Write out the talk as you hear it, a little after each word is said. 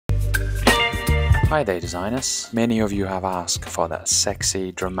Hi there designers! Many of you have asked for that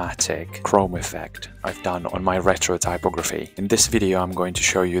sexy, dramatic chrome effect I've done on my retro typography. In this video I'm going to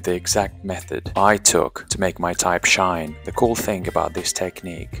show you the exact method I took to make my type shine. The cool thing about this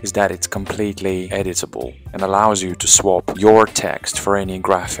technique is that it's completely editable and allows you to swap your text for any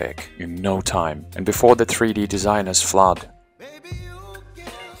graphic in no time. And before the 3D designers flood,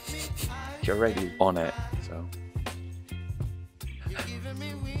 you're already on it, so...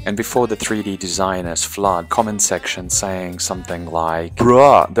 And before the 3D designers flood comment section saying something like,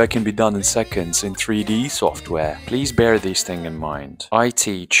 "Bruh, that can be done in seconds in 3D software," please bear this thing in mind. I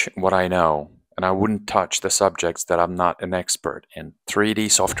teach what I know, and I wouldn't touch the subjects that I'm not an expert in. 3D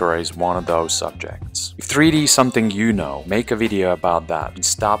software is one of those subjects. If 3D is something you know, make a video about that and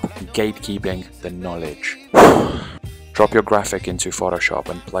stop gatekeeping the knowledge. Drop your graphic into Photoshop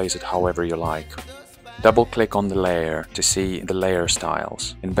and place it however you like. Double-click on the layer to see the layer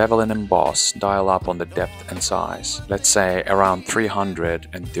styles. In Bevel and Emboss, dial up on the depth and size, let's say around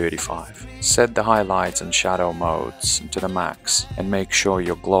 335. Set the highlights and shadow modes to the max and make sure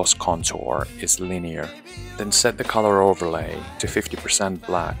your gloss contour is linear. Then set the color overlay to 50%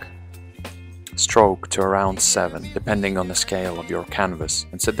 black. Stroke to around 7, depending on the scale of your canvas,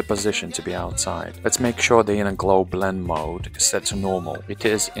 and set the position to be outside. Let's make sure the inner glow blend mode is set to normal. It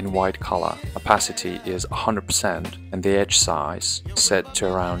is in white color. Opacity is 100% and the edge size set to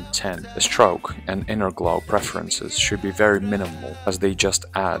around 10. The stroke and inner glow preferences should be very minimal as they just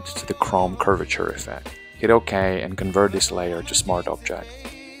add to the chrome curvature effect. Hit OK and convert this layer to Smart Object.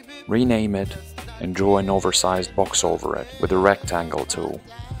 Rename it and draw an oversized box over it with the rectangle tool.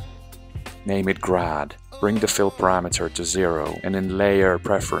 Name it Grad. Bring the fill parameter to 0 and in layer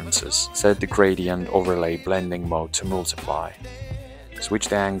preferences set the gradient overlay blending mode to multiply. Switch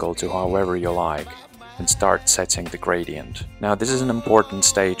the angle to however you like and start setting the gradient. Now this is an important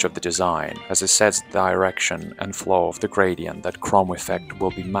stage of the design as it sets the direction and flow of the gradient that chrome effect will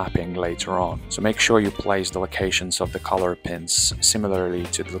be mapping later on. So make sure you place the locations of the color pins similarly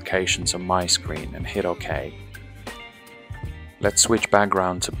to the locations on my screen and hit OK. Let's switch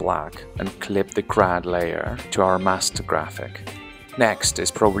background to black and clip the grad layer to our master graphic. Next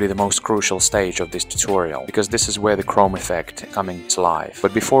is probably the most crucial stage of this tutorial, because this is where the chrome effect coming to life.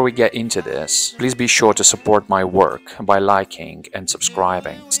 But before we get into this, please be sure to support my work by liking and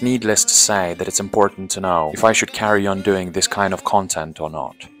subscribing. It's needless to say that it's important to know if I should carry on doing this kind of content or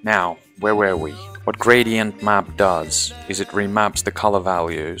not. Now, where were we? What gradient map does is it remaps the color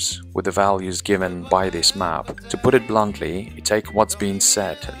values with the values given by this map. To put it bluntly, it takes what's being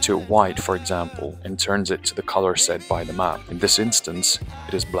set to white, for example, and turns it to the color set by the map. In this instance,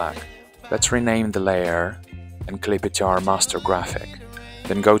 it is black. Let's rename the layer and clip it to our master graphic.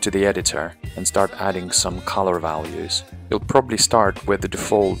 Then go to the editor and start adding some color values. You'll probably start with the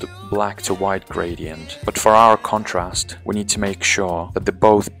default black to white gradient, but for our contrast we need to make sure that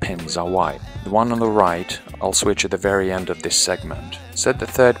both pins are white. The one on the right I'll switch at the very end of this segment. Set the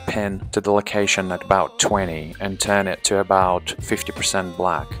third pin to the location at about 20 and turn it to about 50%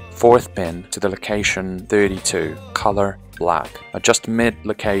 black. Fourth pin to the location 32, color black. Adjust mid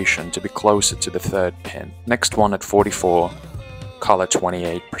location to be closer to the third pin. Next one at 44, color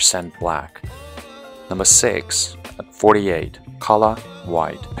 28% black. Number 6 at 48, color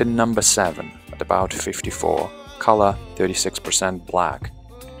white. Pin number 7 at about 54, color 36% black.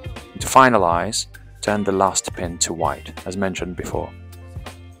 And to finalize, turn the last pin to white, as mentioned before.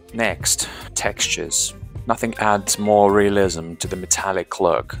 Next, textures. Nothing adds more realism to the metallic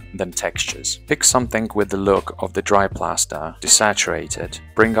look than textures. Pick something with the look of the dry plaster, desaturate it,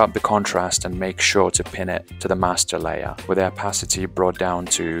 bring up the contrast and make sure to pin it to the master layer, with the opacity brought down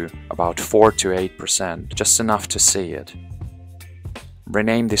to about 4 to 8%, just enough to see it.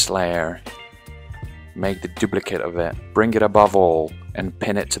 Rename this layer, make the duplicate of it, bring it above all and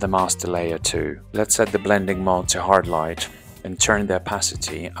pin it to the master layer too. Let's set the blending mode to hard light and turn the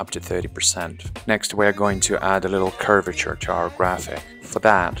opacity up to 30%. Next we're going to add a little curvature to our graphic. For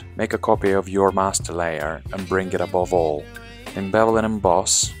that, make a copy of your master layer and bring it above all. In Bevel and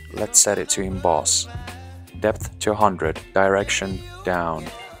Emboss, let's set it to Emboss. Depth to 100, direction down,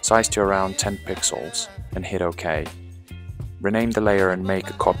 size to around 10 pixels and hit OK. Rename the layer and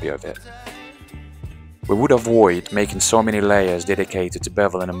make a copy of it. We would avoid making so many layers dedicated to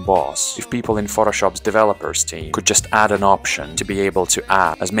Bevel and Emboss if people in Photoshop's developers team could just add an option to be able to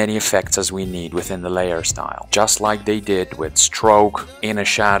add as many effects as we need within the layer style, just like they did with stroke, inner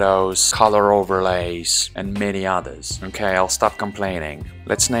shadows, color overlays, and many others. Okay, I'll stop complaining.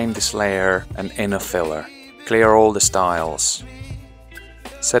 Let's name this layer an inner filler. Clear all the styles.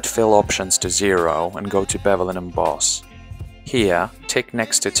 Set fill options to 0 and go to Bevel and Emboss. Here, tick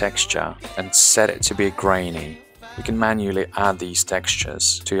next to texture and set it to be grainy. You can manually add these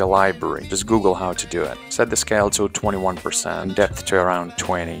textures to your library. Just Google how to do it. Set the scale to 21% and depth to around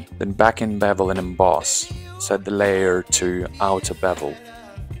 20. Then back in bevel and emboss. Set the layer to outer bevel.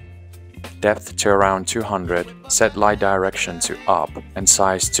 Depth to around 200. Set light direction to up and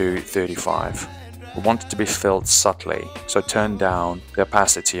size to 35. We want it to be filled subtly, so turn down the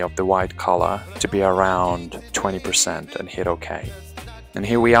opacity of the white color to be around 20% and hit OK. And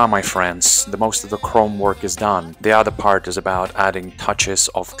here we are, my friends, the most of the chrome work is done. The other part is about adding touches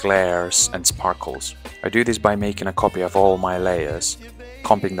of glares and sparkles. I do this by making a copy of all my layers,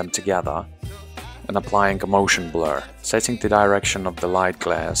 comping them together, and applying a motion blur, setting the direction of the light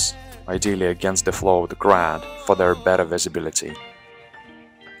glares, ideally against the flow of the grad for their better visibility.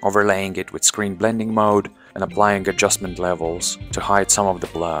 Overlaying it with screen blending mode and applying adjustment levels to hide some of the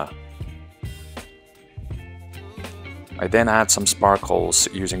blur. I then add some sparkles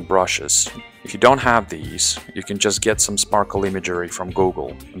using brushes. If you don't have these, you can just get some sparkle imagery from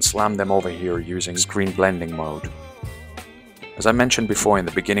Google and slam them over here using screen blending mode. As I mentioned before in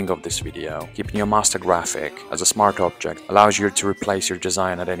the beginning of this video, keeping your master graphic as a smart object allows you to replace your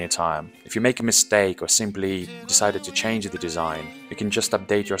design at any time. If you make a mistake or simply decided to change the design, you can just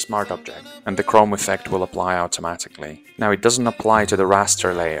update your smart object and the chrome effect will apply automatically. Now it doesn't apply to the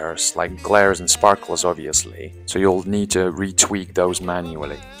raster layers like glares and sparkles obviously, so you'll need to retweak those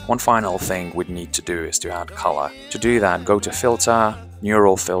manually. One final thing we'd need to do is to add color. To do that, go to Filter,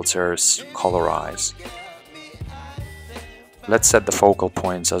 Neural Filters, Colorize. Let's set the focal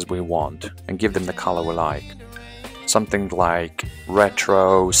points as we want and give them the color we like. Something like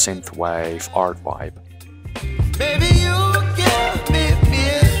retro, synthwave, art vibe. Baby,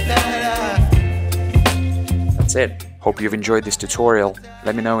 that's it. Hope you've enjoyed this tutorial.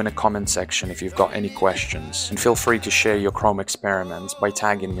 Let me know in the comment section if you've got any questions, and feel free to share your Chrome experiments by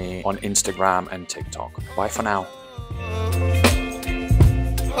tagging me on Instagram and TikTok. Bye for now.